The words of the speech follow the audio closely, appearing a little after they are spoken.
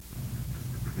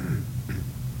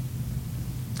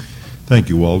Thank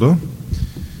you, Waldo.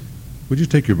 Would you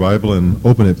take your Bible and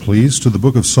open it, please, to the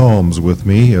book of Psalms with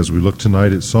me as we look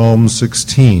tonight at Psalm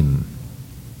 16.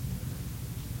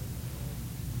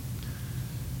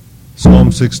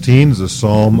 Psalm 16 is a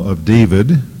psalm of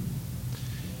David.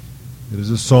 It is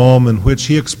a psalm in which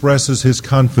he expresses his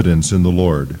confidence in the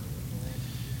Lord.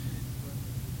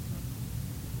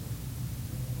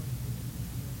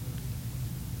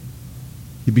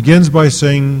 He begins by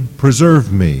saying,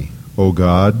 "Preserve me, O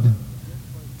God,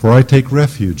 for I take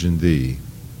refuge in Thee."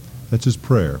 That's his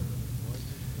prayer.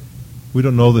 We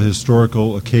don't know the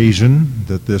historical occasion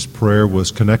that this prayer was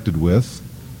connected with.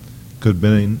 Could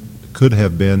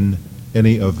have been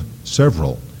any of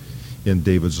several in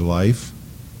David's life.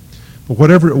 But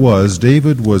whatever it was,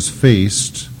 David was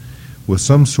faced with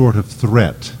some sort of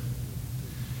threat.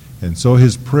 And so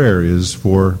his prayer is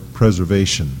for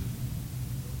preservation.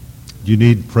 Do you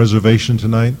need preservation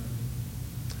tonight?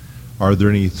 Are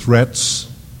there any threats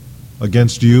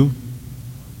against you?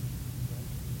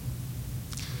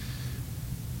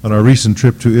 On our recent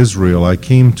trip to Israel, I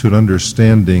came to an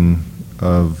understanding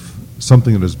of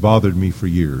something that has bothered me for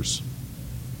years.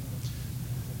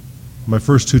 My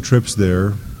first two trips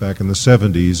there, back in the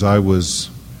 70s, I was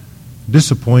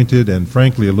disappointed and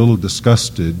frankly a little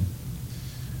disgusted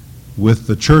with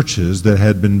the churches that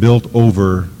had been built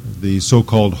over the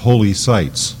so-called holy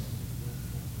sites.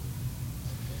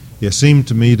 It seemed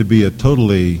to me to be a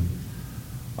totally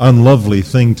unlovely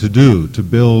thing to do, to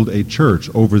build a church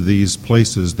over these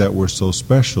places that were so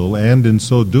special, and in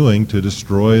so doing to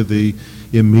destroy the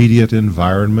immediate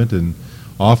environment, and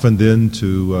often then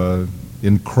to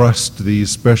encrust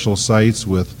these special sites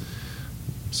with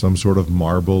some sort of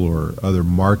marble or other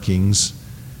markings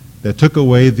that took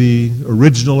away the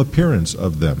original appearance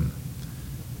of them.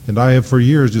 And I have for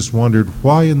years just wondered,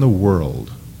 why in the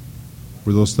world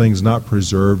were those things not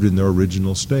preserved in their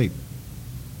original state?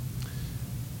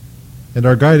 And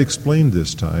our guide explained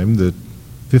this time that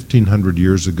 1,500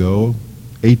 years ago,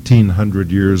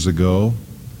 1,800 years ago,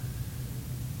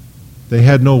 they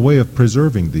had no way of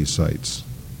preserving these sites.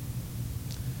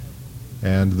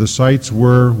 And the sites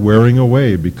were wearing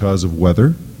away because of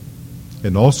weather,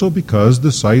 and also because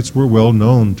the sites were well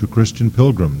known to Christian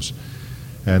pilgrims.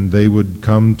 And they would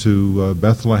come to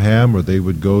Bethlehem, or they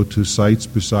would go to sites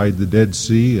beside the Dead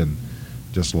Sea, and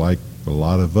just like a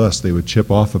lot of us, they would chip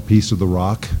off a piece of the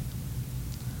rock,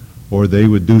 or they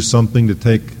would do something to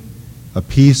take a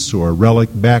piece or a relic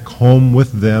back home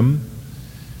with them.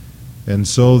 And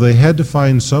so they had to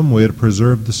find some way to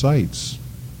preserve the sites.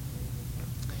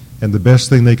 And the best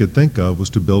thing they could think of was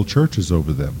to build churches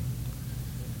over them,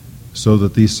 so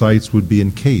that these sites would be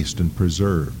encased and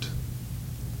preserved.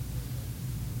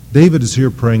 David is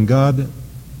here praying, God,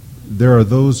 there are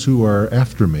those who are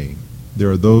after me.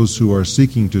 There are those who are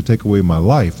seeking to take away my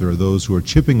life. There are those who are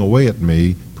chipping away at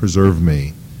me. Preserve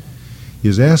me. He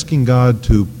is asking God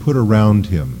to put around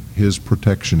him his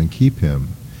protection and keep him.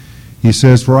 He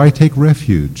says, "For I take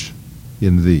refuge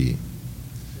in thee."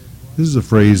 This is a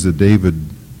phrase that David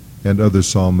and other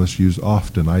psalmists use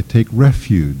often. I take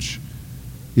refuge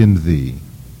in thee.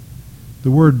 The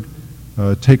word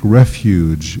take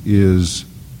refuge is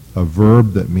a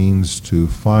verb that means to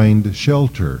find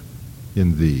shelter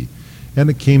in thee. And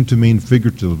it came to mean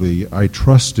figuratively, I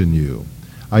trust in you.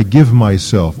 I give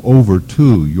myself over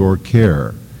to your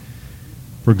care.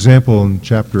 For example, in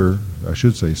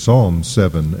Psalm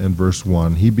 7 and verse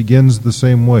 1, he begins the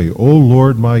same way. O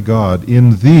Lord my God,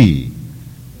 in thee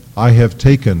I have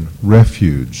taken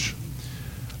refuge.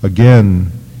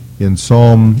 Again, in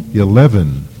Psalm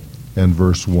 11 and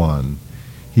verse 1,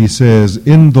 he says,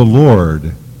 in the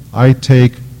Lord I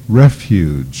take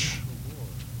refuge.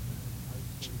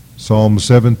 Psalm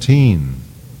 17,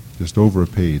 just over a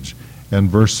page, and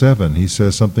verse 7, he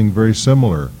says something very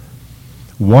similar.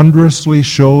 Wondrously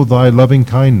show thy loving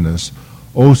kindness,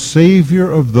 O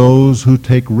Savior of those who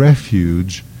take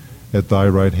refuge at thy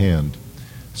right hand.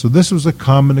 So this was a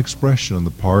common expression on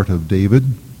the part of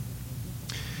David.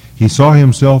 He saw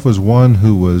himself as one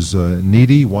who was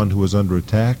needy, one who was under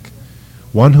attack,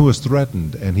 one who was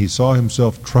threatened, and he saw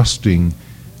himself trusting,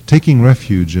 taking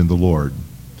refuge in the Lord.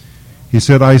 He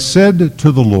said, I said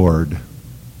to the Lord,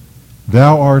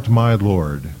 thou art my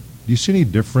Lord. Do you see any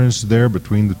difference there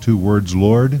between the two words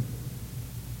Lord?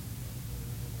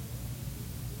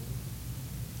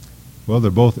 Well,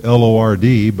 they're both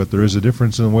L-O-R-D, but there is a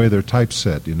difference in the way they're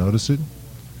typeset. Do you notice it?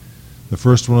 The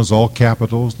first one is all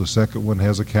capitals. The second one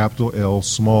has a capital L,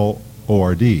 small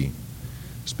O-R-D.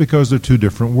 It's because they're two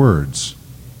different words.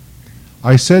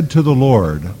 I said to the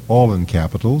Lord, all in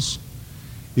capitals,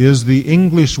 is the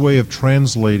English way of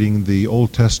translating the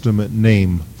Old Testament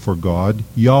name for God,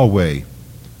 Yahweh,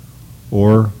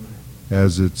 or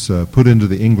as it's put into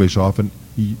the English often,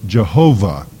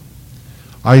 Jehovah.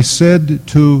 I said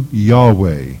to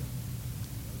Yahweh,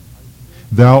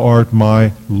 Thou art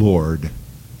my Lord.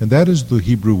 And that is the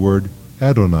Hebrew word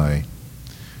Adonai.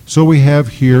 So we have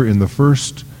here in the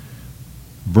first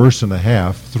verse and a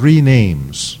half 3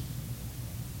 names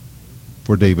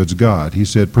for David's God. He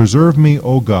said, Preserve me,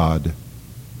 O God.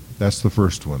 That's the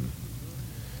first one.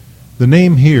 The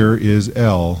name here is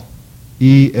El,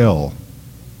 E-L,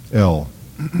 El.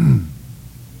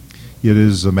 It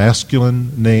is a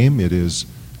masculine name. It is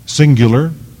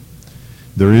singular.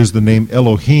 There is the name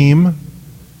Elohim,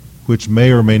 which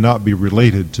may or may not be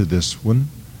related to this one.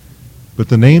 But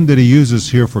the name that he uses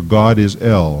here for God is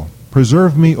El.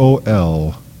 Preserve me, O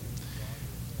El.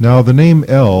 Now, the name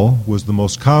El was the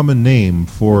most common name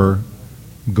for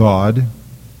God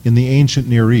in the ancient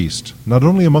Near East, not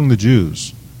only among the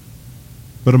Jews,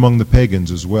 but among the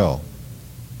pagans as well.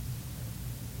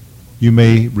 You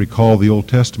may recall the Old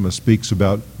Testament speaks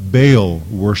about Baal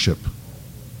worship,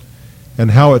 and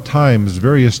how at times,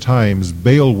 various times,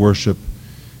 Baal worship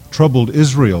troubled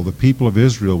Israel. The people of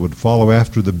Israel would follow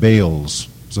after the Baals.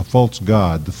 It was a false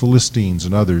god. The Philistines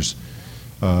and others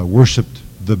worshipped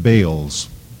the Baals.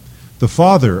 The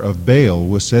father of Baal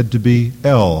was said to be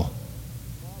El.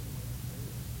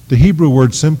 The Hebrew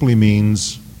word simply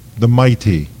means the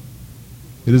mighty.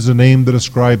 It is a name that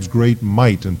ascribes great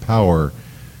might and power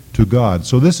to God.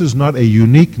 So this is not a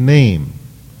unique name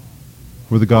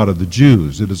for the God of the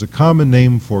Jews. It is a common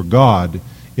name for God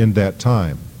in that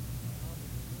time.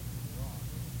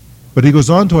 But he goes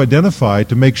on to identify,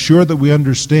 to make sure that we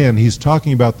understand, he's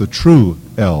talking about the true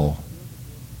El,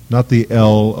 not the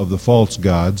El of the false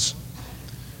gods,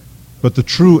 but the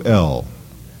true El,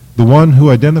 the one who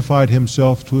identified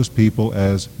himself to his people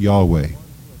as Yahweh.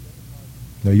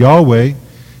 Now, Yahweh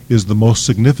is the most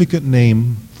significant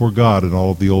name for God in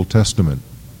all of the Old Testament.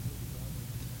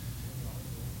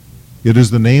 It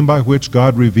is the name by which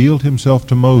God revealed himself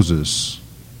to Moses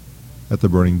at the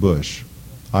burning bush.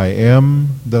 I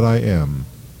am that I am.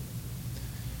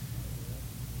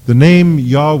 The name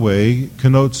Yahweh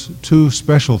connotes 2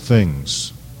 special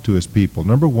things to his people.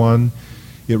 Number 1,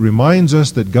 it reminds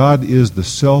us that God is the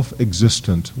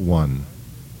self-existent one.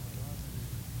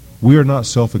 We are not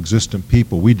self-existent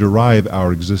people. We derive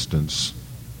our existence.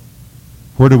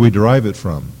 Where do we derive it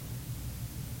from?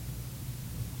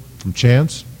 From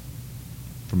chance?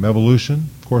 From evolution?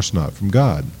 Of course not. From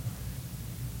God.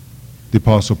 The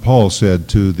Apostle Paul said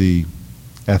to the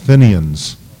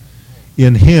Athenians,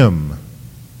 in him,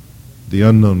 the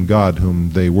unknown God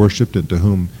whom they worshipped and to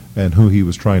whom and who he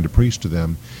was trying to preach to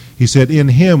them, he said, in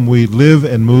him we live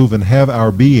and move and have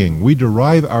our being. We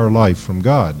derive our life from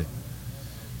God.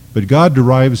 But God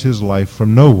derives his life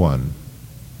from no one.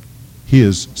 He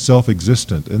is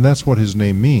self-existent, and that's what his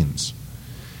name means.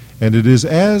 And it is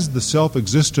as the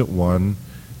self-existent one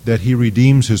that he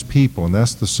redeems his people, and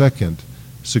that's the second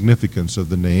significance of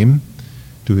the name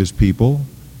to his people.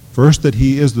 First, that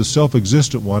he is the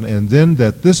self-existent one, and then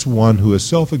that this one who is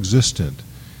self-existent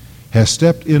has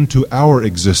stepped into our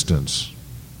existence,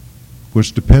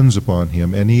 which depends upon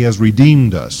him, and he has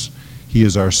redeemed us. He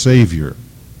is our Savior.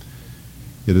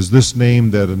 It is this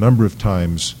name that a number of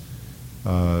times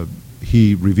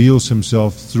he reveals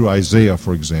himself through Isaiah,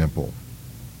 for example.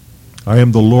 I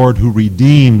am the Lord who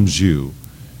redeems you,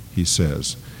 he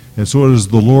says. And so it is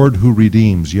the Lord who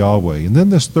redeems, Yahweh. And then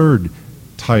this third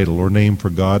title or name for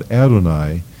God,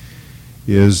 Adonai,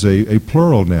 is a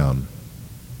plural noun.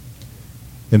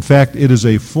 In fact, it is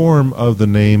a form of the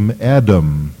name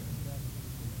Adam.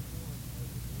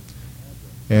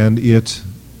 And it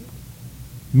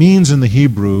means in the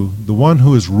Hebrew, the one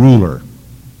who is ruler.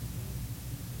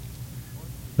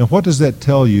 Now, what does that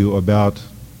tell you about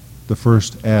the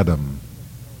first Adam?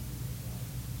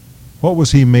 What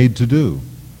was he made to do?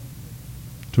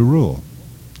 To rule.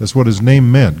 That's what his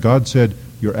name meant. God said,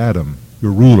 you're Adam,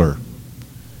 you're ruler.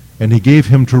 And he gave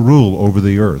him to rule over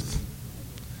the earth.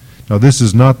 Now, this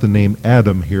is not the name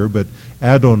Adam here, but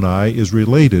Adonai is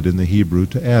related in the Hebrew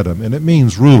to Adam, and it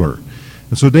means ruler.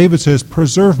 And so David says,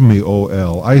 preserve me, O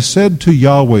El. I said to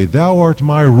Yahweh, thou art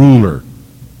my ruler.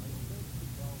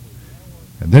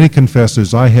 And then he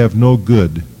confesses, I have no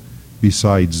good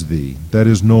besides thee. That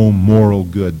is, no moral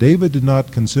good. David did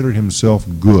not consider himself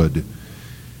good.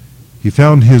 He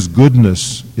found his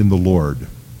goodness in the Lord.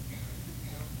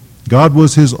 God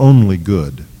was his only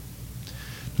good.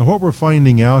 Now, what we're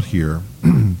finding out here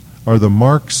are the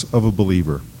marks of a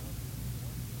believer.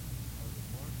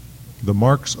 The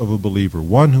marks of a believer,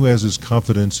 one who has his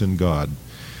confidence in God.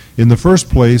 In the first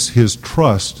place, his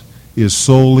trust is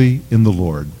solely in the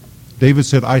Lord. David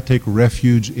said, I take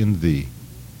refuge in thee.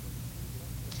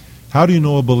 How do you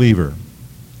know a believer?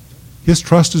 His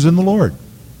trust is in the Lord.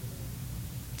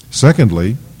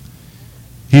 Secondly,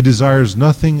 he desires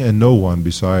nothing and no one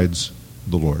besides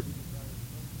the Lord.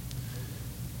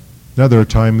 Now, there are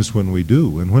times when we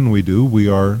do, and when we do, we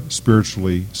are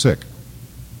spiritually sick.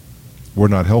 We're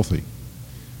not healthy.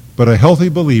 But a healthy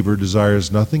believer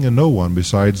desires nothing and no one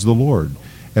besides the Lord.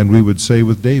 And we would say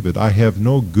with David, I have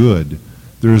no good.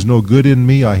 There is no good in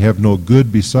me. I have no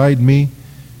good beside me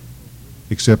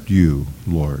except you,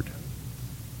 Lord.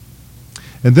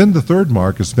 And then the third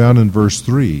mark is found in verse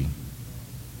 3.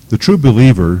 The true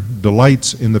believer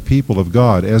delights in the people of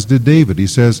God, as did David. He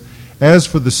says, as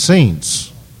for the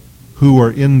saints who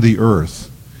are in the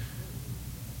earth.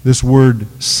 This word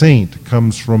saint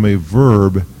comes from a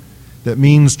verb that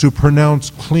means to pronounce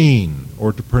clean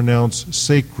or to pronounce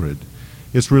sacred.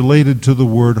 It's related to the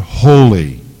word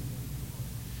holy.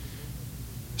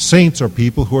 Saints are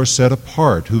people who are set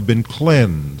apart, who've been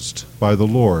cleansed by the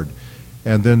Lord,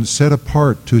 and then set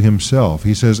apart to himself.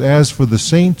 He says, as for the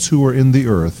saints who are in the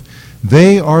earth,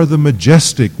 they are the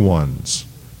majestic ones,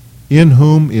 in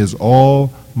whom is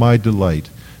all my delight.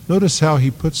 Notice how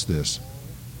he puts this.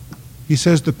 He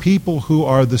says the people who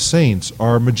are the saints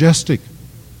are majestic.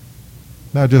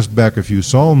 Now, just back a few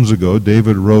Psalms ago,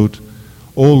 David wrote,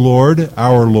 O Lord,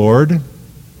 our Lord,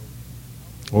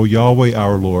 O Yahweh,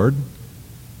 our Lord,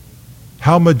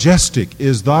 how majestic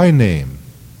is thy name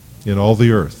in all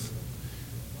the earth.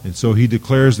 And so he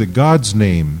declares that God's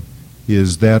name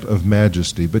is that of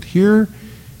majesty. But here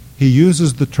he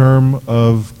uses the term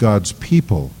of God's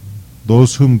people,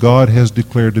 those whom God has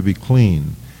declared to be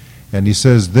clean. And he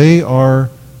says they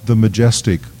are the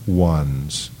majestic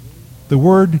ones. The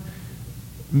word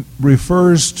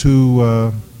refers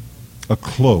to a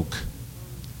cloak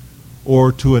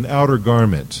or to an outer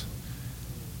garment.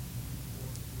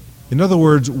 In other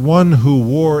words, one who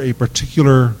wore a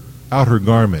particular outer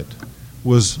garment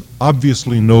was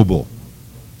obviously noble.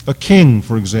 A king,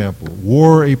 for example,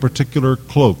 wore a particular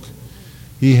cloak.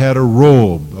 He had a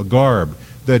robe, a garb,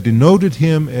 that denoted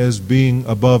him as being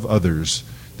above others,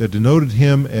 that denoted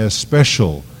him as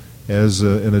special, as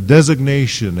in a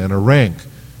designation and a rank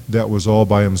that was all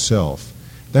by himself.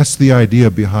 That's the idea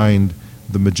behind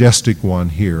the majestic one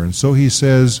here. And so he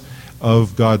says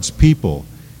of God's people,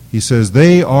 he says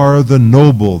they are the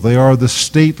noble, they are the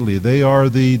stately, they are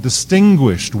the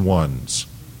distinguished ones.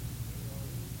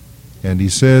 And he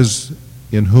says,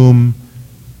 in whom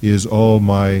is all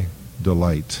my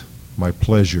delight, my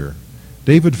pleasure.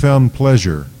 David found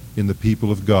pleasure in the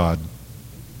people of God,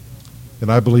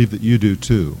 and I believe that you do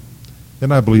too.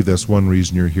 And I believe that's one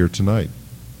reason you're here tonight.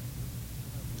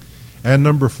 And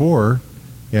number 4,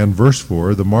 and verse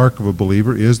 4, the mark of a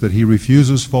believer is that he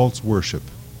refuses false worship.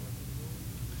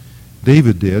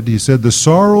 David did. He said, the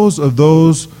sorrows of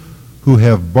those who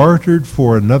have bartered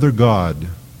for another god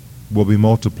will be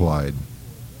multiplied.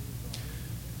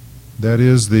 That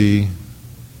is, the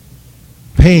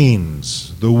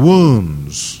pains, the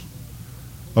wounds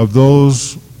of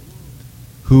those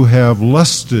who have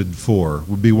lusted for,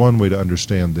 would be one way to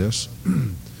understand this,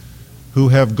 who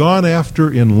have gone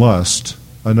after in lust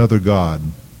another god,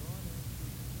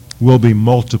 will be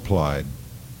multiplied.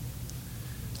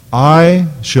 I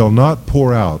shall not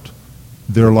pour out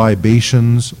their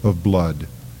libations of blood.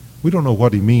 We don't know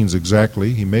what he means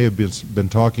exactly. He may have been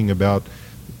talking about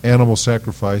animal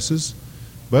sacrifices,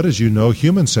 but as you know,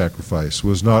 human sacrifice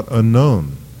was not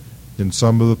unknown in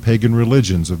some of the pagan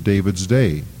religions of David's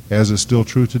day, as is still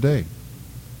true today.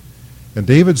 And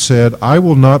David said, I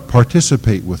will not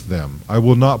participate with them. I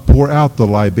will not pour out the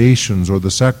libations or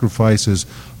the sacrifices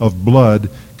of blood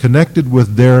connected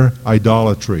with their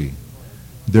idolatry,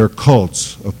 their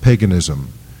cults of paganism.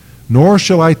 Nor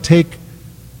shall I take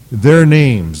their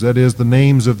names, that is, the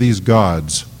names of these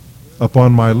gods,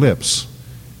 upon my lips.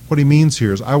 What he means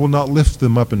here is, I will not lift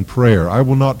them up in prayer. I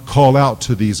will not call out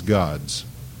to these gods.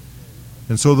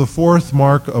 And so the fourth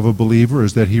mark of a believer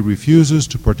is that he refuses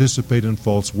to participate in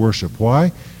false worship.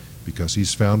 Why? Because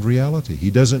he's found reality.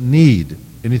 He doesn't need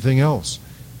anything else.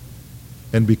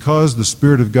 And because the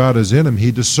Spirit of God is in him,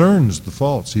 he discerns the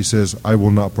false. He says, I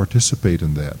will not participate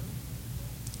in that.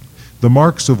 The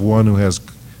marks of one who has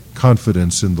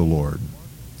confidence in the Lord.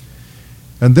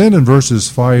 And then in verses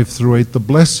 5 through 8, the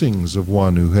blessings of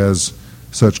one who has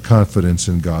such confidence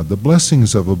in God, the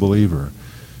blessings of a believer.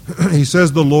 He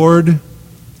says, the Lord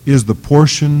is the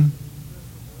portion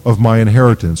of my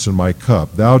inheritance and my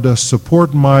cup. Thou dost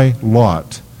support my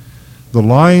lot. The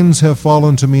lines have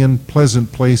fallen to me in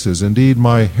pleasant places. Indeed,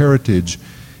 my heritage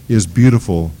is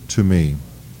beautiful to me.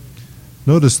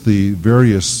 Notice the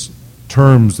various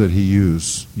terms that he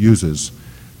uses.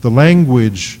 The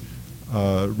language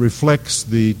reflects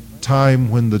the time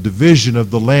when the division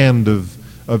of the land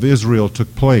of Israel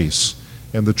took place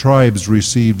and the tribes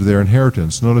received their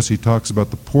inheritance. Notice he talks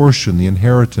about the portion, the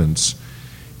inheritance,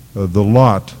 the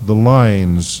lot, the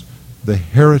lines, the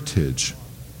heritage.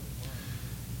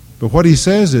 But what he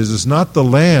says is, it's not the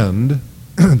land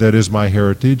that is my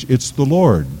heritage, it's the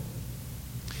Lord.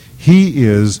 He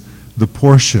is the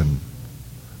portion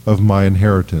of my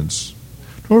inheritance.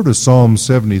 Go to Psalm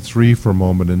 73 for a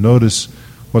moment and notice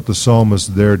what the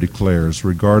psalmist there declares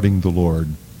regarding the Lord.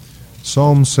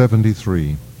 Psalm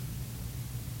 73.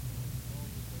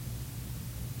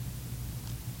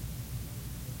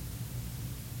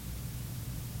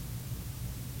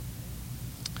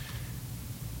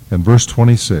 And verse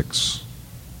 26.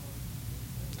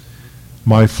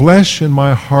 My flesh and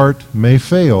my heart may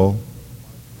fail,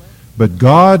 but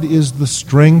God is the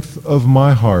strength of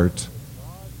my heart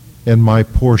and my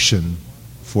portion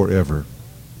forever.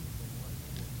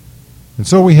 And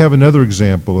so we have another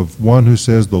example of one who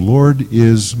says, the Lord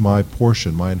is my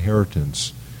portion, my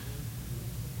inheritance.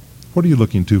 What are you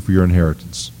looking to for your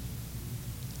inheritance?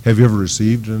 Have you ever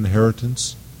received an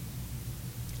inheritance?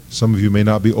 Some of you may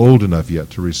not be old enough yet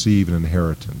to receive an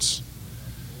inheritance.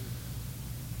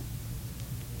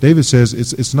 David says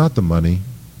it's not the money.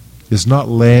 It's not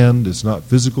land. It's not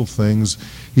physical things.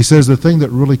 He says the thing that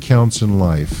really counts in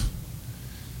life,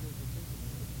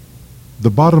 the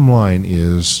bottom line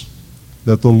is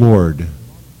that the Lord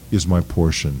is my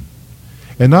portion.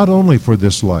 And not only for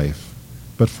this life,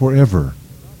 but forever.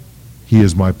 He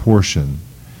is my portion,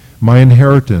 my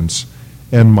inheritance,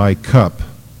 and my cup.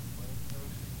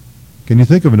 Can you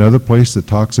think of another place that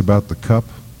talks about the cup?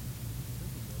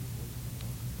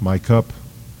 My cup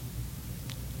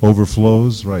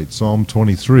overflows, right, Psalm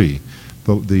 23.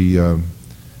 The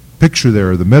picture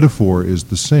there, the metaphor is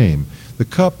the same. The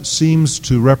cup seems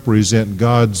to represent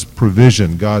God's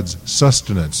provision, God's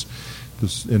sustenance.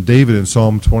 And David in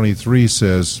Psalm 23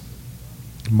 says,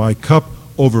 my cup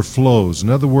overflows. In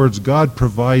other words, God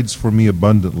provides for me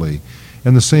abundantly.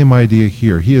 And the same idea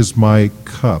here. He is my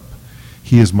cup.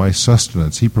 He is my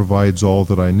sustenance. He provides all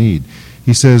that I need.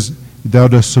 He says, thou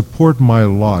dost support my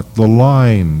lot. The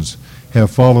lines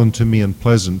have fallen to me in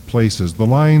pleasant places. The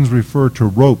lines refer to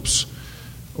ropes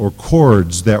or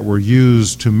cords that were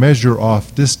used to measure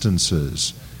off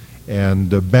distances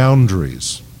and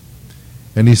boundaries.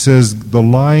 And he says, the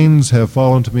lines have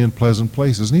fallen to me in pleasant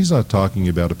places. And he's not talking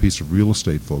about a piece of real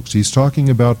estate, folks. He's talking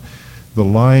about the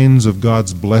lines of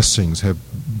God's blessings have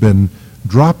been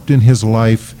dropped in his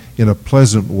life in a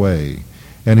pleasant way.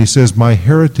 And he says, my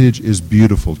heritage is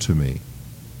beautiful to me.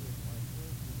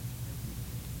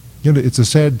 You know, it's a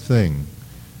sad thing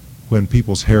when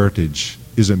people's heritage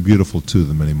isn't beautiful to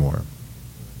them anymore.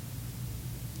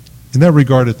 In that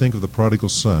regard, I think of the prodigal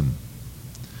son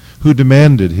who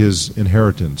demanded his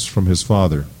inheritance from his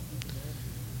father.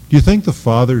 Do you think the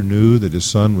father knew that his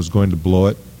son was going to blow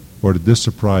it, or did this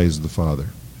surprise the father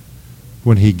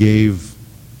when he gave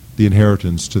the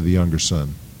inheritance to the younger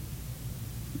son?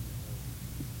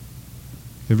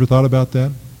 Ever thought about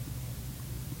that?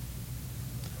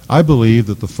 I believe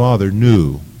that the father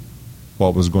knew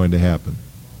what was going to happen,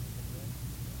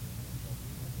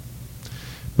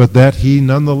 but that he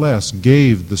nonetheless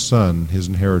gave the son his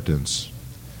inheritance.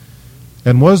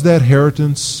 And was that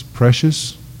inheritance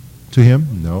precious to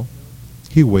him? No.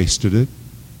 He wasted it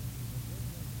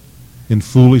in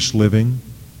foolish living.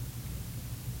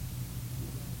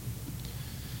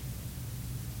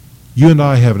 You and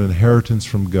I have an inheritance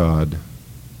from God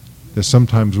that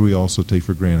sometimes we also take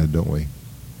for granted, don't we?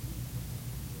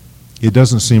 It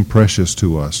doesn't seem precious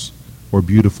to us or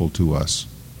beautiful to us.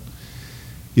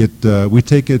 We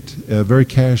take it very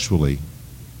casually.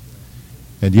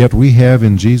 And yet we have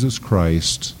in Jesus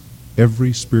Christ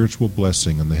every spiritual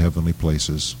blessing in the heavenly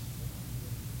places.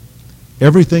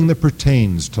 Everything that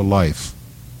pertains to life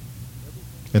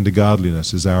and to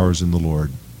godliness is ours in the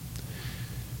Lord.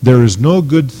 There is no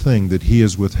good thing that he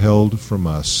has withheld from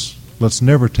us. Let's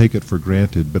never take it for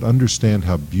granted, but understand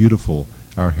how beautiful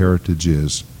our heritage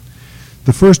is.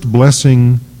 The first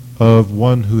blessing of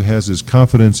one who has his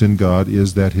confidence in God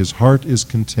is that his heart is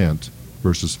content,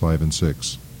 verses 5 and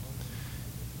 6.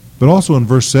 But also in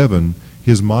verse 7,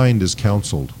 his mind is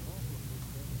counseled.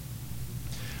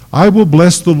 I will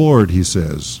bless the Lord, he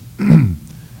says, who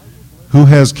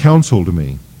has counseled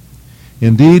me.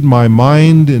 Indeed, my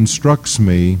mind instructs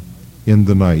me in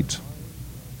the night.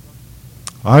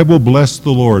 I will bless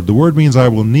the Lord. The word means I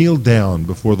will kneel down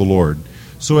before the Lord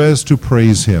so as to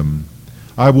praise him.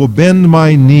 I will bend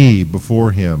my knee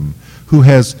before him who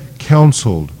has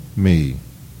counseled me.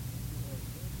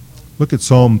 Look at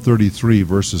Psalm 33,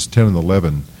 verses 10 and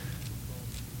 11,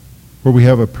 where we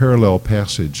have a parallel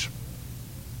passage.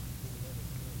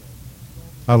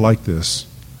 I like this.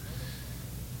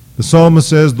 The psalmist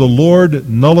says, "The Lord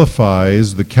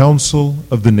nullifies the counsel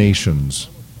of the nations.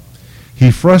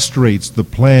 He frustrates the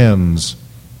plans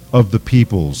of the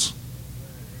peoples.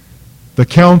 The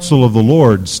counsel of the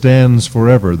Lord stands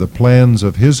forever, the plans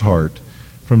of his heart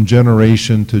from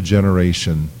generation to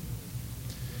generation."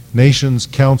 Nations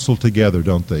counsel together,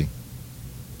 don't they?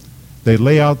 They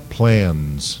lay out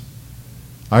plans.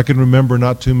 I can remember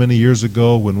not too many years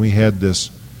ago when we had this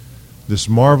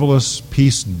marvelous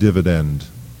peace dividend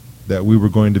that we were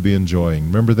going to be enjoying.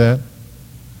 Remember that?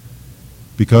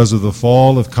 Because of the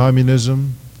fall of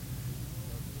communism,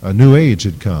 a new age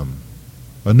had come.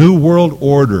 A new world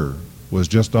order was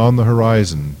just on the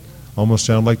horizon. Almost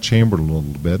sounded like Chamberlain a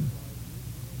little bit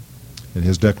in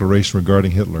his declaration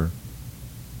regarding Hitler.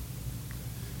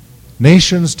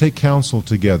 Nations take counsel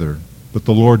together, but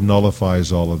the Lord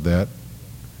nullifies all of that.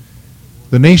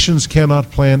 The nations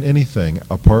cannot plan anything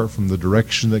apart from the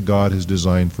direction that God has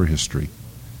designed for history.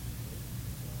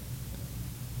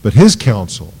 But his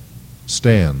counsel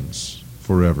stands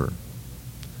forever.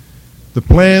 The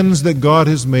plans that God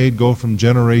has made go from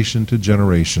generation to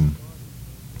generation.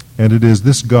 And it is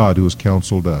this God who has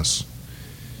counseled us.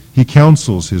 He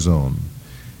counsels his own.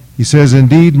 He says,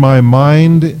 "Indeed, my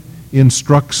mind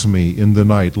instructs me in the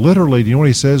night." Literally, do you know what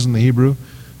he says in the Hebrew?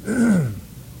 If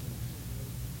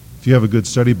you have a good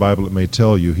study Bible, it may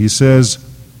tell you. He says,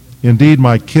 "Indeed,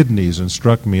 my kidneys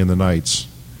instruct me in the nights."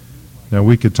 Now,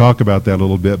 we could talk about that a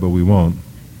little bit, but we won't.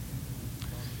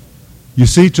 You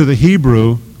see, to the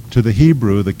Hebrew,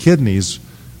 the kidneys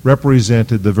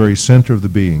represented the very center of the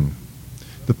being,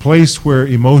 the place where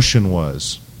emotion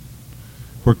was,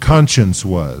 where conscience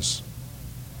was.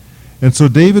 And so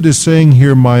David is saying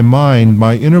here, my mind,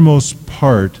 my innermost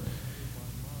part,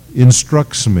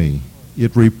 instructs me,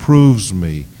 it reproves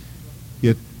me,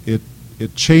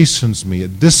 it chastens me,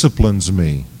 it disciplines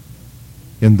me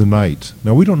in the night.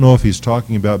 Now, we don't know if he's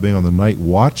talking about being on the night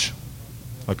watch,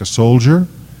 like a soldier,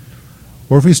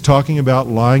 or if he's talking about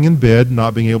lying in bed,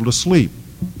 not being able to sleep,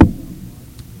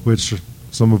 which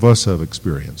some of us have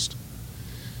experienced.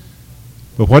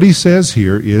 But what he says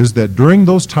here is that during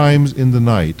those times in the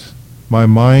night, my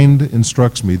mind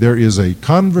instructs me. There is a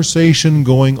conversation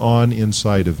going on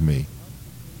inside of me.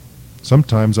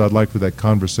 Sometimes I'd like for that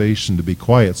conversation to be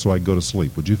quiet so I go to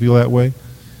sleep. Would you feel that way?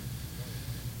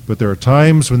 But there are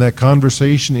times when that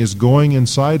conversation is going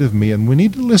inside of me, and we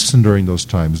need to listen during those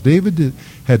times. David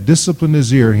had disciplined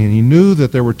his ear, and he knew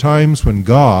that there were times when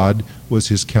God was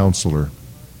his counselor.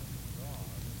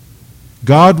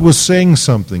 God was saying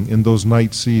something in those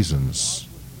night seasons.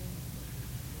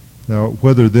 Now,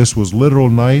 whether this was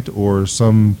literal night or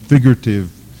some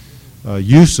figurative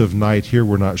use of night here,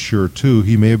 we're not sure too.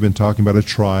 He may have been talking about a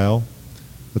trial,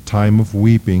 a time of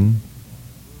weeping.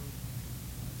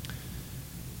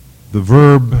 The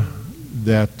verb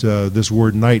that this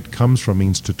word night comes from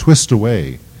means to twist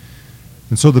away.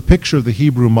 And so the picture of the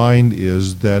Hebrew mind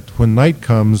is that when night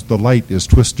comes, the light is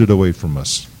twisted away from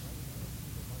us.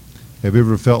 Have you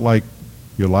ever felt like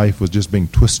your life was just being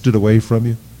twisted away from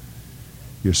you?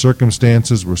 Your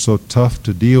circumstances were so tough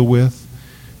to deal with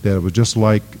that it was just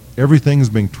like everything's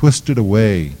being twisted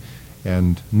away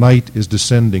and night is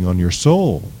descending on your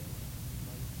soul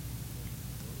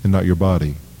and not your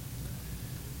body.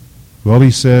 Well,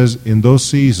 he says, in those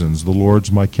seasons, the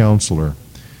Lord's my counselor.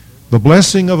 The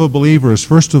blessing of a believer is,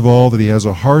 first of all, that he has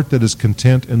a heart that is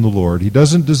content in the Lord. He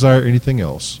doesn't desire anything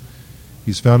else.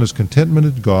 He's found his contentment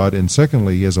in God. And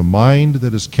secondly, he has a mind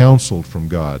that is counseled from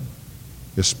God,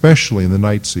 especially in the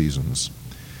night seasons.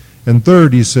 And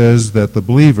third, he says that the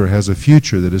believer has a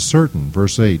future that is certain.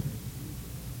 Verse 8,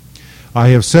 I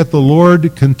have set the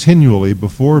Lord continually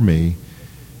before me,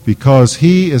 because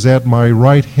he is at my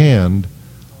right hand,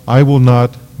 I will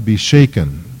not be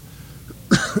shaken.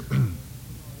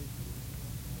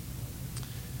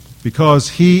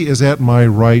 Because he is at my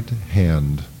right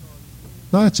hand.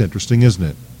 Now that's interesting, isn't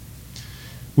it?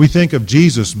 We think of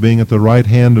Jesus being at the right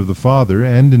hand of the Father,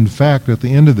 and in fact, at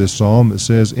the end of this psalm, it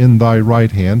says, in thy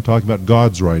right hand, talking about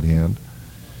God's right hand.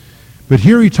 But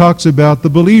here he talks about the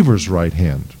believer's right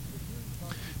hand.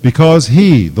 Because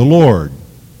he, the Lord,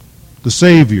 the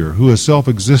Savior, who is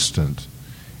self-existent,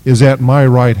 is at my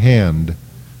right hand,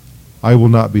 I will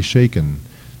not be shaken.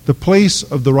 The place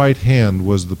of the right hand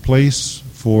was the place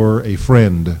for a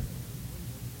friend,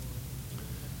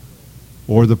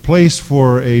 or the place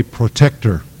for a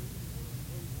protector.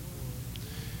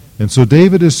 And so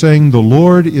David is saying, the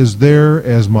Lord is there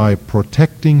as my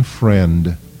protecting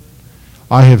friend.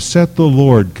 I have set the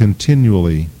Lord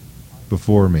continually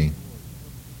before me.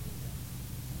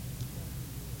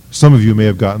 Some of you may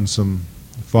have gotten some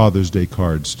Father's Day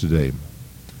cards today.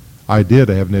 I did.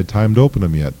 I haven't had time to open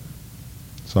them yet.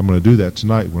 So I'm going to do that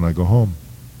tonight when I go home.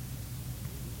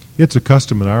 It's a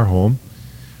custom in our home,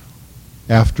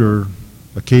 after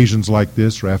occasions like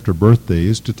this or after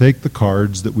birthdays, to take the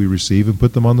cards that we receive and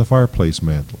put them on the fireplace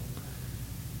mantle.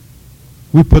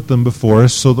 We put them before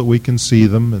us so that we can see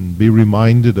them and be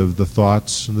reminded of the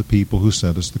thoughts and the people who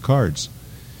sent us the cards.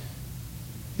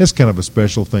 It's kind of a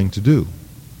special thing to do.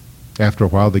 After a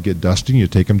while they get dusty and you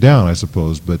take them down, I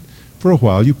suppose, but for a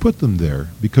while you put them there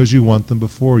because you want them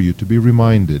before you to be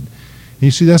reminded. And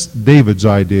you see, that's David's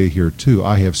idea here too.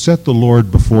 I have set the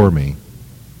Lord before me.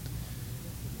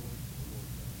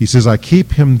 He says, I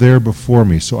keep him there before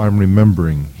me, so I'm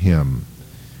remembering him.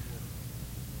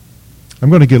 I'm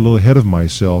going to get a little ahead of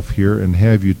myself here and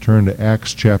have you turn to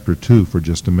Acts chapter 2 for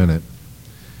just a minute.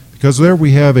 Because there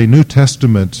we have a New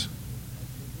Testament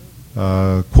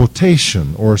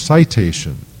quotation or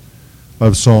citation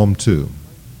of Psalm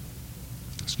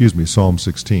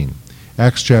 16.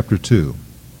 Acts chapter 2.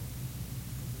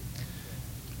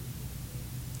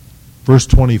 Verse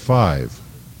 25.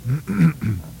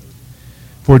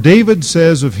 For David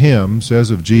says of him,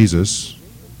 says of Jesus,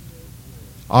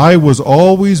 I was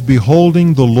always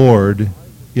beholding the Lord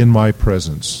in my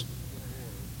presence.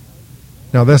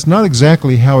 Now that's not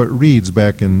exactly how it reads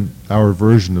back in our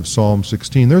version of Psalm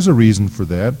 16. There's a reason for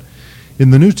that.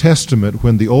 In the New Testament,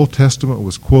 when the Old Testament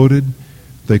was quoted,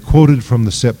 they quoted from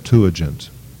the Septuagint,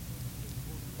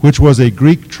 which was a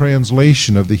Greek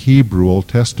translation of the Hebrew Old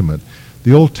Testament.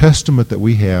 The Old Testament that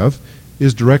we have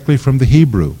is directly from the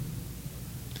Hebrew.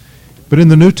 But in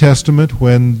the New Testament,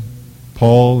 when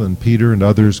Paul and Peter and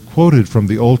others quoted from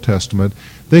the Old Testament,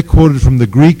 they quoted from the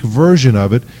Greek version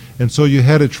of it, and so you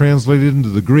had it translated into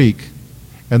the Greek,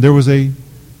 and there was a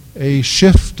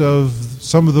shift of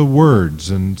some of the words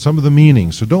and some of the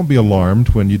meanings. So don't be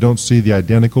alarmed when you don't see the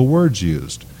identical words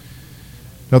used.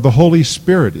 Now the Holy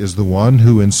Spirit is the one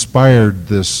who inspired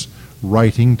this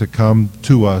writing to come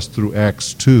to us through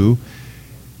Acts 2.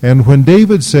 And when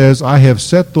David says, I have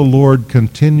set the Lord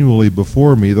continually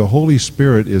before me, the Holy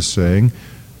Spirit is saying,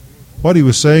 what he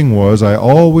was saying was, I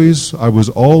was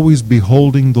always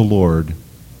beholding the Lord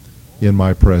in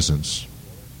my presence.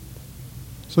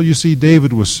 So you see,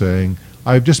 David was saying,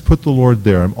 I've just put the Lord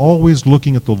there. I'm always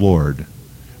looking at the Lord,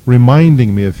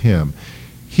 reminding me of him.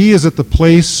 He is at the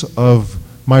place of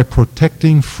my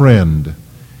protecting friend,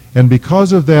 and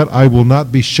because of that, I will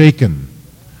not be shaken.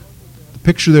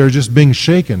 Picture there just being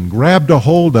shaken, grabbed a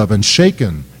hold of and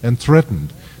shaken and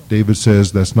threatened. David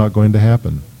says that's not going to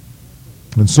happen.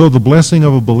 And so the blessing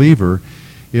of a believer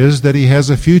is that he has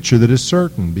a future that is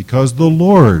certain because the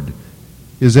Lord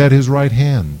is at his right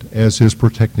hand as his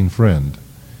protecting friend.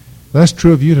 That's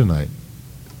true of you tonight.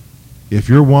 If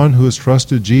you're one who has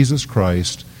trusted Jesus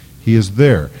Christ, he is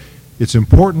there. It's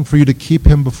important for you to keep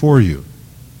him before you,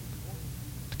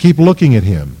 to keep looking at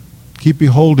him, keep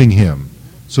beholding him,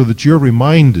 so that you're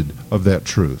reminded of that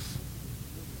truth.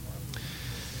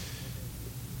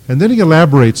 And then he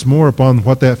elaborates more upon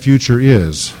what that future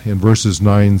is in verses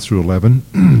 9 through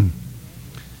 11.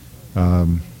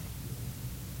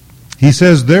 He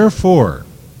says, therefore,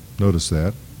 notice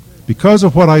that, because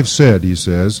of what I've said, he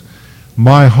says,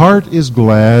 my heart is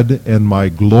glad and my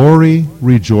glory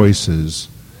rejoices.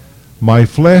 My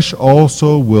flesh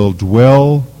also will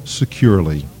dwell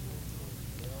securely.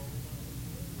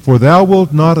 For thou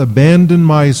wilt not abandon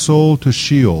my soul to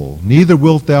Sheol, neither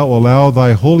wilt thou allow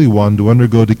thy Holy One to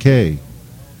undergo decay.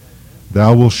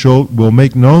 Thou wilt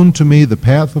make known to me the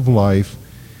path of life.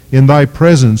 In thy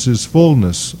presence is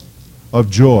fullness of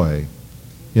joy.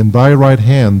 In thy right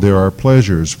hand there are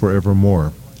pleasures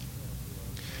forevermore.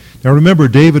 Now remember,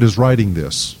 David is writing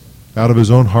this out of his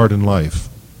own heart and life.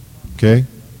 Okay?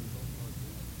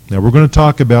 Now we're going to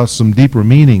talk about some deeper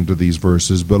meaning to these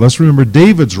verses, but let's remember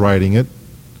David's writing it.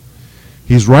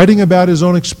 He's writing about his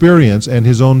own experience and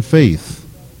his own faith.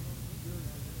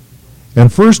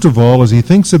 And first of all, as he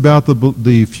thinks about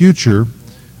the future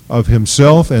of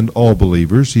himself and all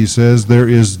believers, he says, there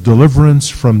is deliverance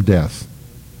from death.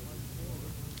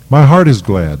 My heart is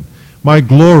glad. My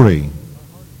glory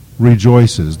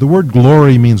rejoices. The word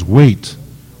glory means weight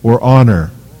or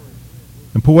honor.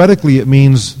 And poetically it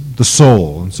means the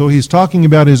soul. And so he's talking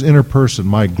about his inner person.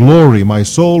 My glory, my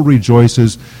soul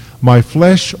rejoices. My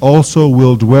flesh also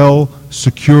will dwell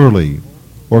securely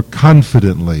or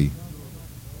confidently.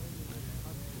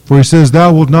 For he says,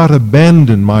 thou wilt not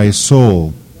abandon my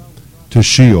soul to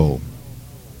Sheol.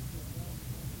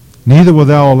 Neither wilt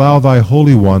thou allow thy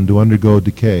Holy One to undergo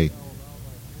decay.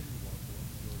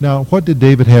 Now, what did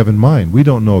David have in mind? We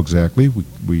don't know exactly.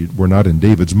 We're not in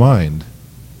David's mind.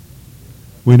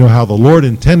 We know how the Lord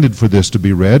intended for this to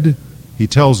be read. He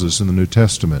tells us in the New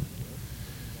Testament.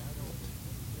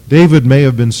 David may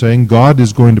have been saying, God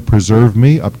is going to preserve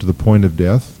me up to the point of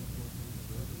death.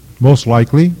 Most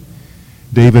likely,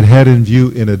 David had in view,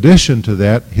 in addition to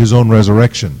that, his own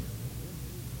resurrection.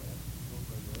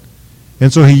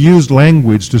 And so he used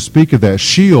language to speak of that.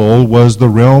 Sheol was the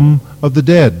realm of the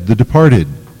dead, the departed.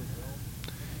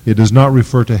 It does not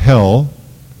refer to hell,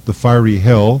 the fiery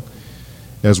hell,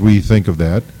 as we think of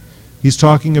that. He's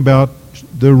talking about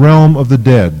the realm of the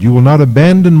dead. You will not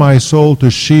abandon my soul to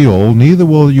Sheol, neither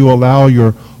will you allow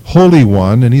your Holy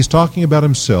One, and he's talking about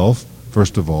himself,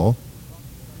 first of all,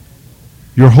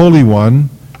 your Holy One,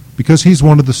 because he's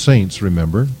one of the saints,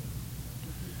 remember,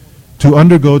 to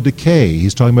undergo decay.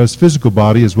 He's talking about his physical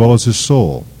body as well as his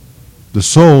soul. The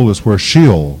soul is where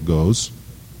Sheol goes.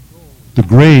 The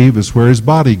grave is where his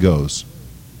body goes.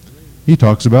 He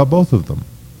talks about both of them.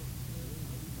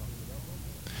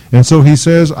 And so he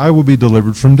says, I will be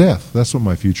delivered from death. That's what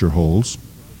my future holds.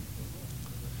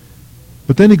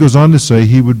 But then he goes on to say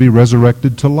he would be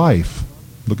resurrected to life.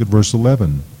 Look at verse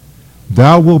 11.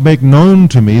 Thou wilt make known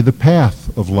to me the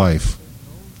path of life.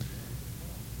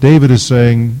 David is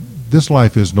saying, this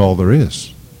life isn't all there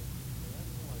is.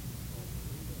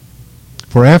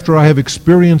 For after I have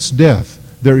experienced death,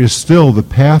 there is still the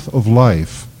path of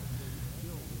life.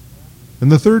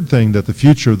 And the third thing that the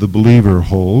future of the believer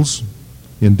holds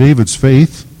in David's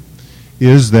faith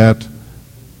is that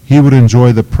he would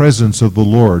enjoy the presence of the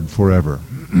Lord forever.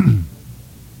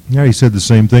 Now he said the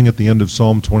same thing at the end of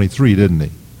Psalm 23, didn't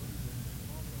he?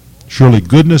 Surely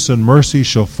goodness and mercy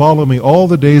shall follow me all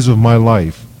the days of my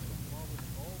life.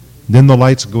 Then the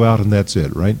lights go out and that's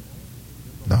it, right?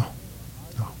 No.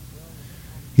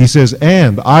 He says,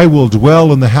 and I will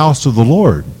dwell in the house of the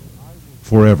Lord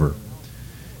forever.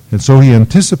 And so he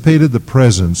anticipated the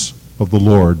presence of the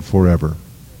Lord forever.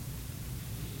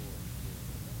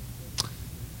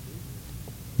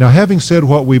 Now, having said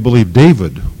what we believe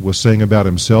David was saying about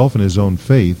himself and his own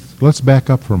faith, let's back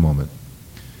up for a moment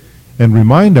and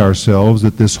remind ourselves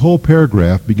that this whole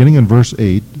paragraph, beginning in verse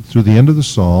 8 through the end of the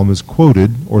psalm, is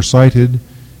quoted or cited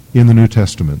in the New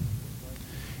Testament.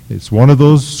 It's one of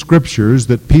those scriptures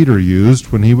that Peter used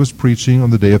when he was preaching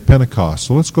on the day of Pentecost.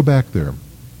 So let's go back there.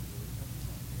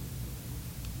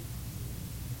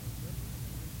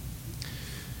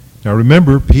 Now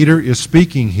remember, Peter is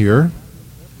speaking here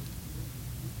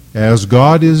as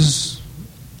God is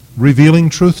revealing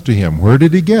truth to him. Where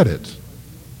did he get it?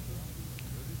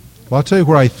 Well, I'll tell you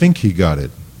where I think he got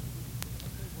it.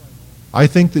 I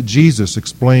think that Jesus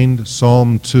explained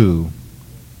Psalm 2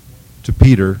 to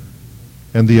Peter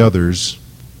and the others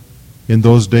in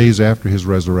those days after his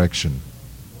resurrection.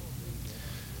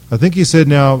 I think he said,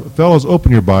 now, fellows,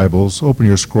 open your Bibles, open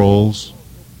your scrolls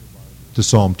to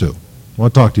Psalm 2. I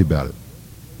want to talk to you about it.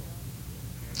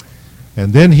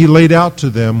 And then he laid out to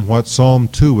them what Psalm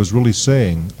 2 was really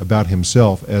saying about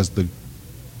himself as the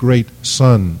great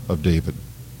son of David.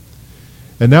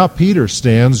 And now Peter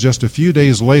stands just a few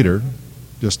days later,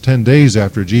 just 10 days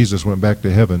after Jesus went back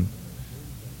to heaven.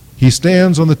 He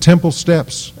stands on the temple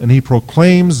steps and he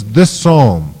proclaims this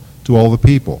psalm to all the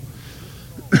people.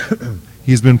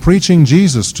 He's been preaching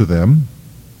Jesus to them.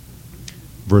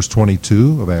 Verse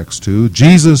 22 of Acts 2,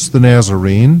 Jesus the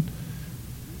Nazarene,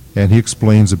 and he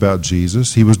explains about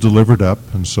Jesus. He was delivered up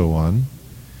and so on.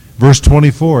 Verse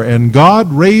 24, and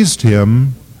God raised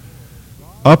him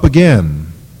up again,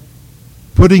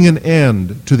 putting an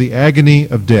end to the agony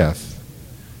of death,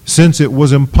 since it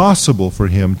was impossible for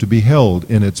him to be held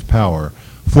in its power.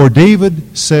 For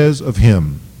David says of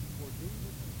him,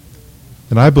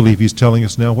 and I believe he's telling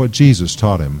us now what Jesus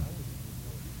taught him,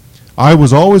 I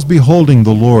was always beholding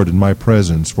the Lord in my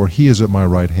presence, for he is at my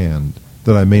right hand,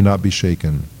 that I may not be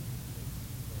shaken.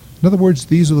 In other words,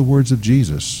 these are the words of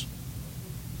Jesus.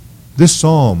 This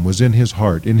psalm was in his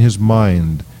heart, in his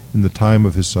mind, in the time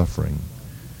of his suffering.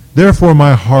 Therefore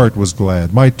my heart was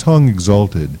glad, my tongue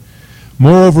exulted.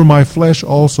 Moreover, my flesh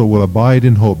also will abide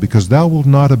in hope, because thou wilt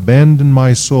not abandon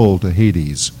my soul to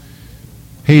Hades.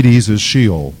 Hades is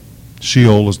Sheol.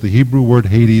 Sheol is the Hebrew word,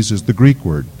 Hades is the Greek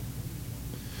word.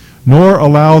 Nor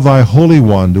allow thy Holy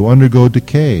One to undergo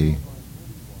decay.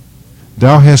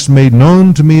 Thou hast made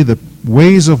known to me the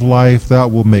ways of life, thou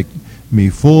wilt make me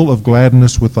full of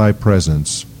gladness with thy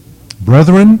presence.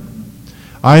 Brethren,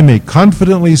 I may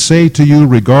confidently say to you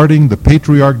regarding the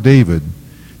patriarch David,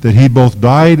 that he both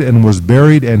died and was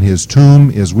buried, and his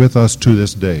tomb is with us to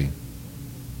this day.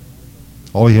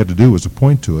 All he had to do was to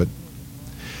point to it.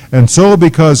 And so,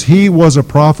 because he was a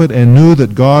prophet and knew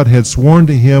that God had sworn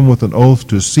to him with an oath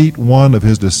to seat one of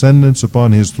his descendants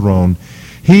upon his throne,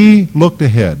 he looked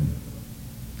ahead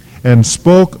and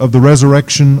spoke of the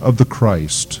resurrection of the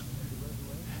Christ,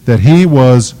 that he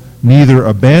was neither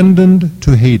abandoned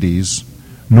to Hades,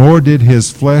 nor did his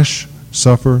flesh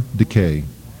suffer decay.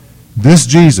 This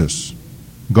Jesus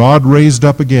God raised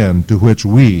up again, to which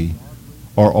we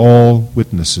are all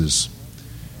witnesses.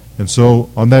 And so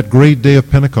on that great day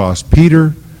of Pentecost,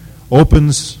 Peter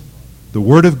opens the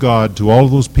Word of God to all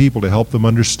of those people to help them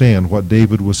understand what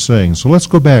David was saying. So let's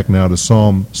go back now to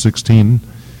Psalm 16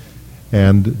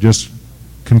 and just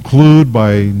conclude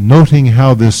by noting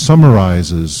how this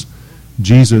summarizes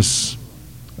Jesus'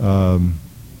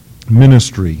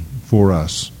 ministry for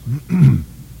us.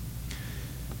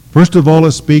 First of all,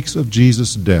 it speaks of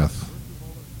Jesus' death.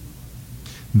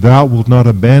 Thou wilt not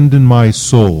abandon my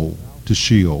soul to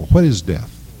Sheol. What is death?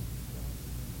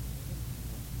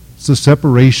 It's the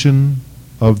separation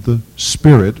of the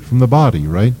spirit from the body,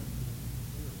 right?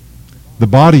 The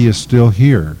body is still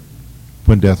here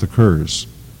when death occurs.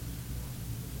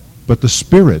 But the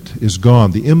spirit is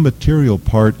gone. The immaterial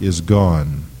part is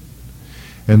gone.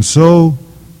 And so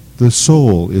the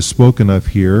soul is spoken of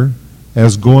here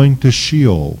as going to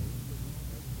Sheol,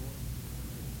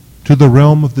 to the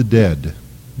realm of the dead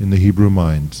in the Hebrew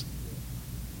mind.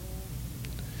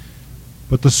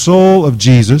 But the soul of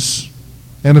Jesus,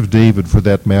 and of David for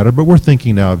that matter, but we're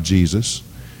thinking now of Jesus,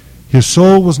 his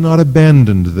soul was not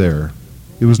abandoned there.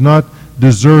 It was not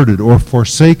deserted or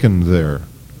forsaken there.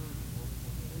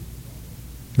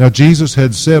 Now Jesus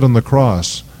had said on the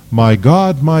cross, my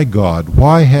God,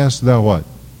 why hast thou what?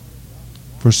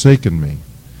 Forsaken me.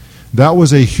 That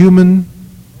was a human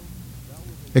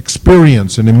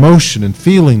experience and emotion and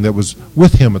feeling that was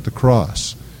with him at the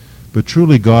cross. But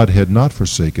truly God had not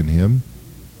forsaken him,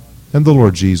 and the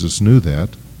Lord Jesus knew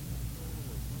that.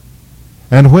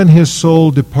 And when his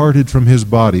soul departed from his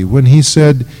body, when he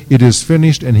said, it is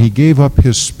finished, and he gave up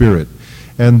his spirit,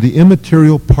 and the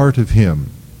immaterial part of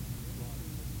him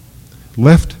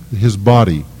left his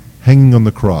body hanging on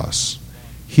the cross,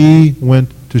 he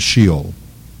went to Sheol,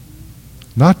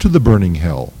 not to the burning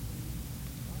hell.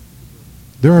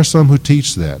 There are some who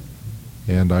teach that,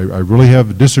 and I really have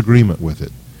a disagreement with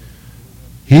it.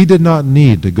 He did not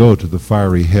need to go to the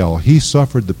fiery hell. He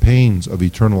suffered the pains of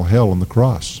eternal hell on the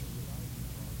cross.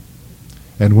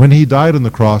 And when he died on the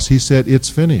cross, he said, it's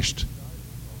finished.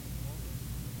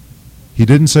 He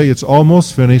didn't say, it's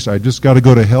almost finished, I just got to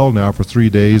go to hell now for 3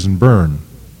 days and burn.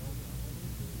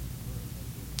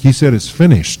 He said, it's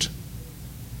finished.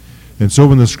 And so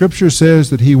when the Scripture says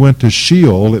that he went to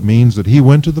Sheol, it means that he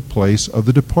went to the place of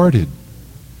the departed,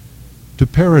 to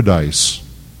paradise.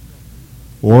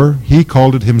 Or he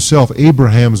called it himself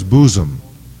Abraham's bosom.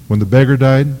 When the beggar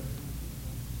died,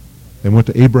 they went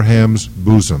to Abraham's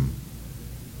bosom.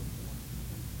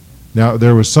 Now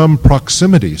there was some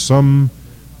proximity, some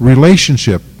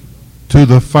relationship to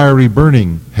the fiery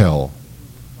burning hell,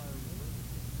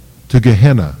 to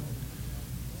Gehenna.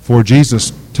 For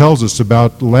Jesus tells us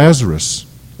about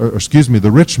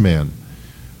the rich man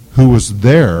who was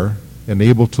there and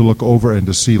able to look over and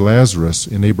to see Lazarus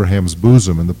in Abraham's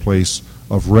bosom in the place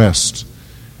of rest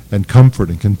and comfort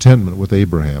and contentment with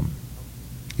Abraham.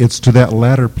 It's to that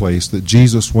latter place that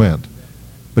Jesus went,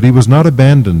 but he was not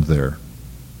abandoned there.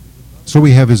 So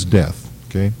we have his death,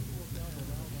 okay?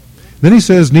 Then he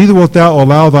says, neither wilt thou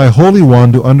allow thy Holy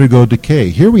One to undergo decay.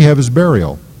 Here we have his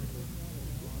burial.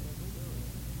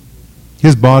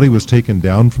 His body was taken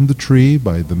down from the tree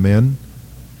by the men.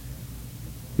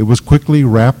 It was quickly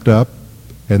wrapped up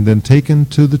and then taken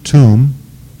to the tomb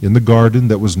in the garden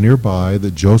that was nearby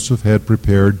that Joseph had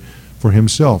prepared for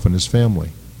himself and his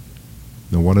family.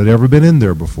 No one had ever been in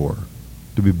there before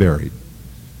to be buried.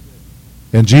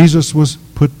 And Jesus was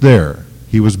put there.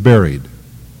 He was buried.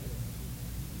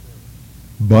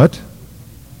 But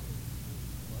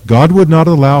God would not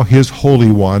allow his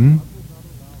Holy One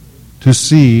to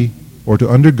see or to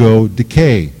undergo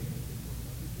decay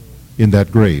in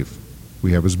that grave.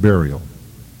 We have his burial.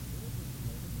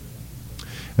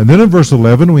 And then in verse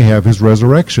 11 we have his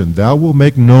resurrection. Thou wilt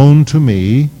make known to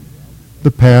me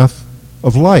the path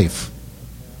of life.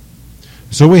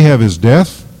 So we have his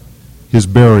death, his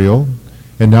burial,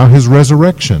 and now his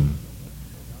resurrection.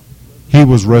 He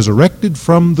was resurrected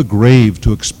from the grave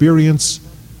to experience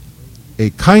a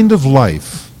kind of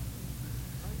life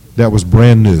that was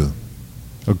brand new.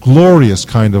 A glorious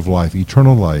kind of life,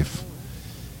 eternal life.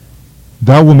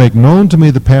 Thou wilt make known to me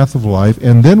the path of life.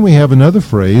 And then we have another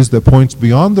phrase that points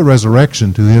beyond the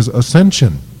resurrection to his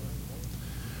ascension.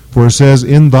 For it says,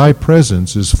 in thy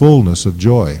presence is fullness of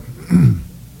joy.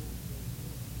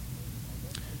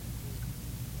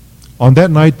 On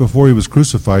that night before he was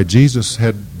crucified, Jesus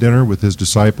had dinner with his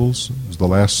disciples. It was the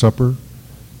Last Supper.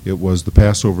 It was the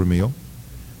Passover meal.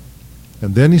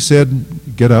 And then he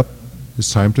said, get up,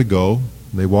 it's time to go.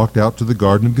 And they walked out to the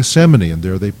Garden of Gethsemane, and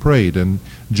there they prayed. And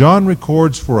John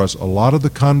records for us a lot of the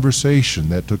conversation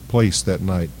that took place that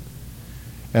night.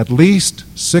 At least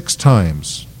 6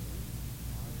 times,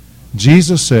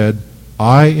 Jesus said,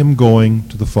 I am going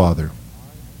to the Father.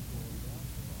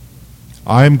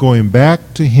 I am going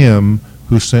back to him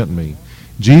who sent me.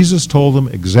 Jesus told them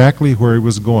exactly where he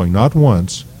was going, not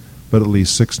once, but at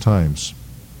least 6 times.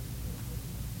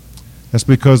 That's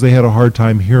because they had a hard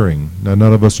time hearing. Now,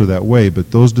 none of us are that way,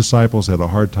 but those disciples had a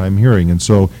hard time hearing. And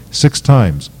so 6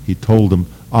 times he told them,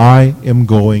 I am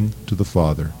going to the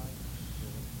Father.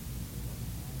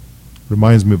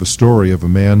 Reminds me of a story of a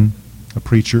man, a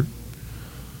preacher,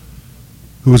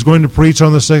 who was going to preach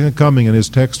on the second coming, and his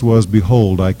text was,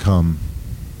 behold, I come.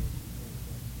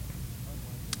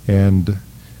 And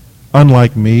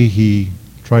unlike me, he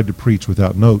tried to preach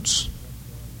without notes.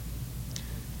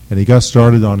 And he got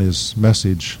started on his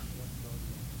message.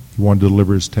 He wanted to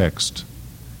deliver his text.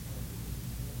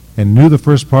 And knew the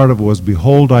first part of it was,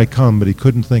 behold, I come, but he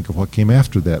couldn't think of what came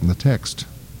after that in the text.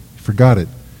 He forgot it.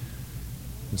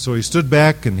 And so he stood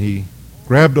back and he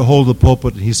grabbed a hold of the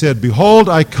pulpit and he said, behold,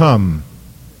 I come.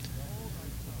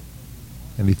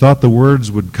 And he thought the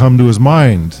words would come to his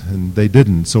mind, and they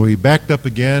didn't. So he backed up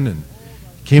again and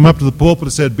came up to the pulpit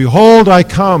and said, behold, I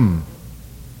come.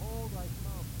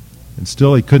 And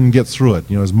still he couldn't get through it.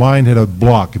 You know, his mind had a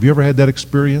block. Have you ever had that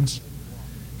experience?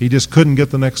 He just couldn't get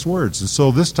the next words. And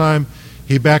so this time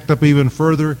he backed up even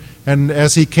further, and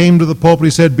as he came to the pulpit,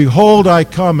 he said, behold, I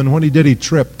come. And when he did, he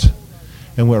tripped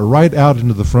and went right out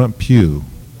into the front pew,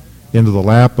 into the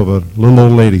lap of a little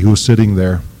old lady who was sitting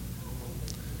there.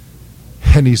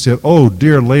 And he said, oh,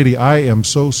 dear lady, I am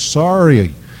so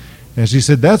sorry. And she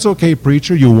said, that's okay,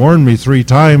 preacher. You warned me 3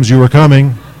 times you were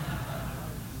coming.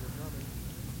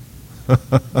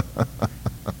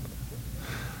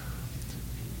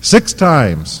 Six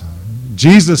times,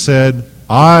 Jesus said,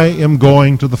 I am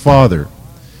going to the Father.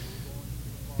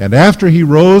 And after he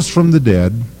rose from the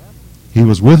dead, he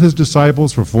was with his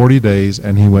disciples for 40 days,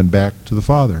 and he went back to the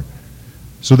Father.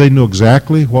 So they knew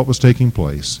exactly what was taking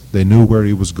place. They knew where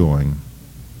he was going.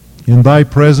 In thy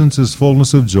presence is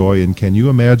fullness of joy, and can you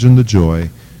imagine the joy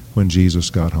when Jesus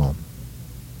got home?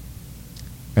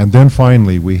 And then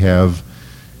finally we have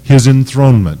his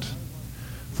enthronement.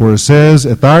 For it says,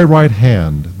 at thy right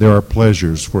hand there are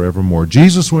pleasures forevermore.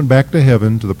 Jesus went back to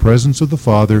heaven, to the presence of the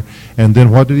Father, and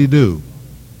then what did he do?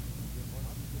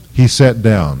 He sat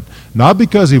down. Not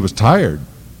because he was tired,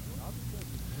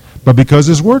 but because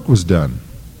his work was done.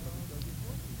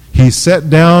 He sat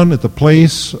down at the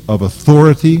place of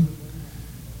authority.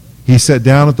 He sat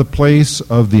down at the place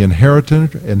of the inheritor,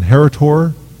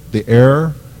 the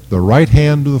heir, the right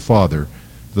hand of the Father,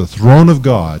 the throne of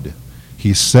God.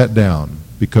 He sat down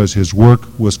because his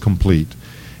work was complete.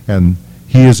 And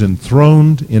he is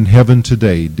enthroned in heaven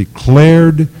today,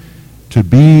 declared to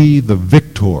be the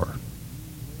victor,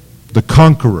 the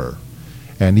conqueror.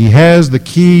 And he has the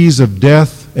keys of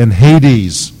death and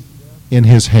Hades in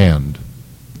his hand.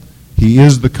 He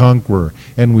is the conqueror.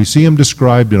 And we see him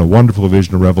described in a wonderful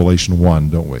vision of Revelation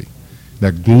 1, don't we?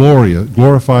 That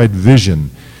glorified vision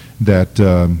that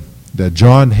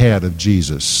John had of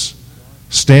Jesus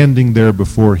standing there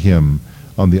before him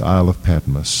on the Isle of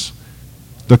Patmos.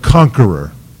 The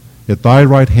conqueror. At thy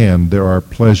right hand there are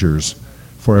pleasures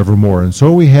forevermore. And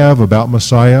so we have about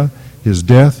Messiah, his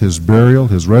death, his burial,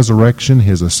 his resurrection,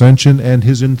 his ascension, and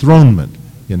his enthronement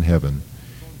in heaven.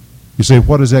 You say,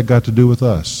 what has that got to do with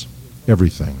us?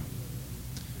 Everything.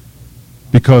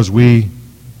 Because we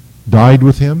died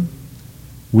with him,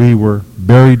 we were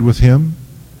buried with him,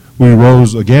 we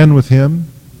rose again with him,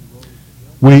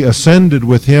 we ascended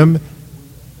with him,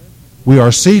 we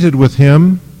are seated with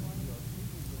him,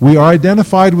 we are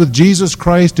identified with Jesus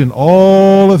Christ in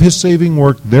all of his saving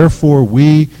work. Therefore,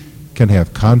 we can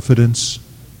have confidence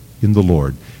in the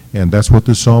Lord. And that's what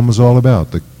this psalm is all about,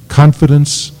 the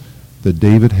confidence that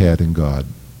David had in God,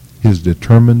 his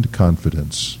determined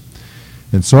confidence.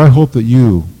 And so I hope that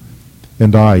you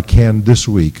and I can this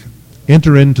week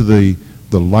enter into the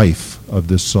life of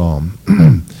this psalm.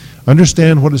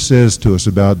 Understand what it says to us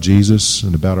about Jesus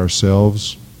and about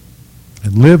ourselves,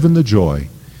 and live in the joy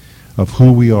of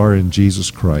who we are in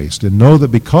Jesus Christ. And know that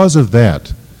because of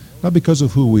that, not because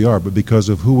of who we are, but because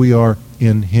of who we are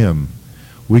in him,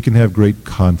 we can have great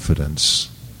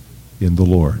confidence in the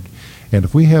Lord. And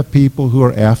if we have people who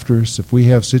are after us, if we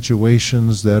have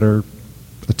situations that are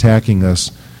attacking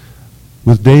us,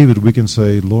 with David we can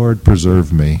say, Lord,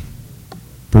 preserve me.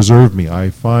 Preserve me. I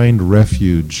find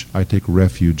refuge. I take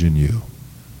refuge in you.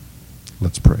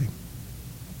 Let's pray.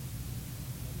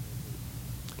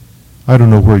 I don't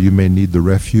know where you may need the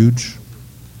refuge.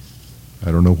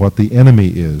 I don't know what the enemy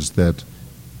is that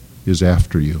is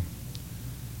after you.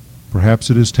 Perhaps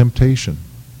it is temptation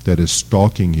that is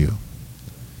stalking you.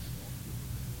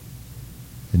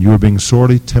 And you are being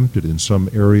sorely tempted in some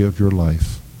area of your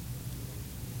life.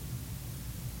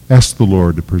 Ask the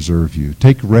Lord to preserve you.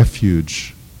 Take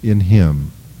refuge in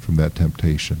Him from that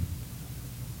temptation.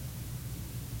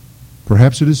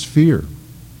 Perhaps it is fear.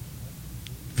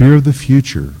 Fear of the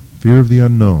future. Fear of the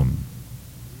unknown.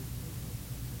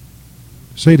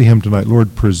 Say to Him tonight,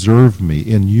 Lord, preserve me.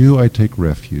 In you I take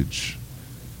refuge.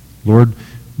 Lord,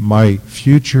 my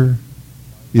future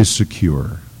is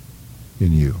secure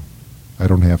in you. I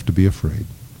don't have to be afraid.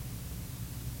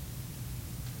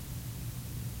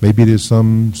 Maybe it is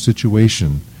some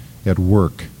situation at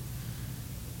work,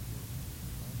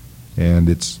 and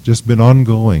it's just been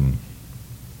ongoing.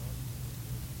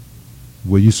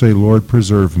 Will you say, Lord,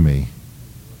 preserve me?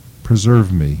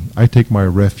 Preserve me. I take my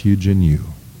refuge in you.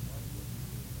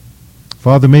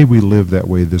 Father, may we live that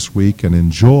way this week and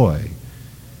enjoy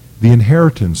the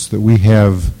inheritance that we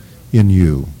have in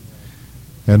you.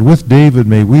 And with David,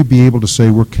 may we be able to say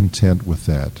we're content with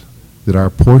that our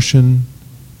portion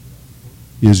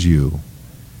is you,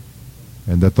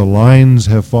 and that the lines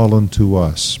have fallen to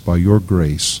us by your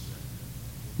grace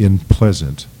in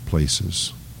pleasant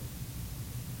places.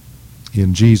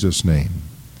 In Jesus' name,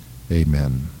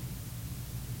 amen.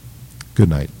 Good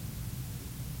night.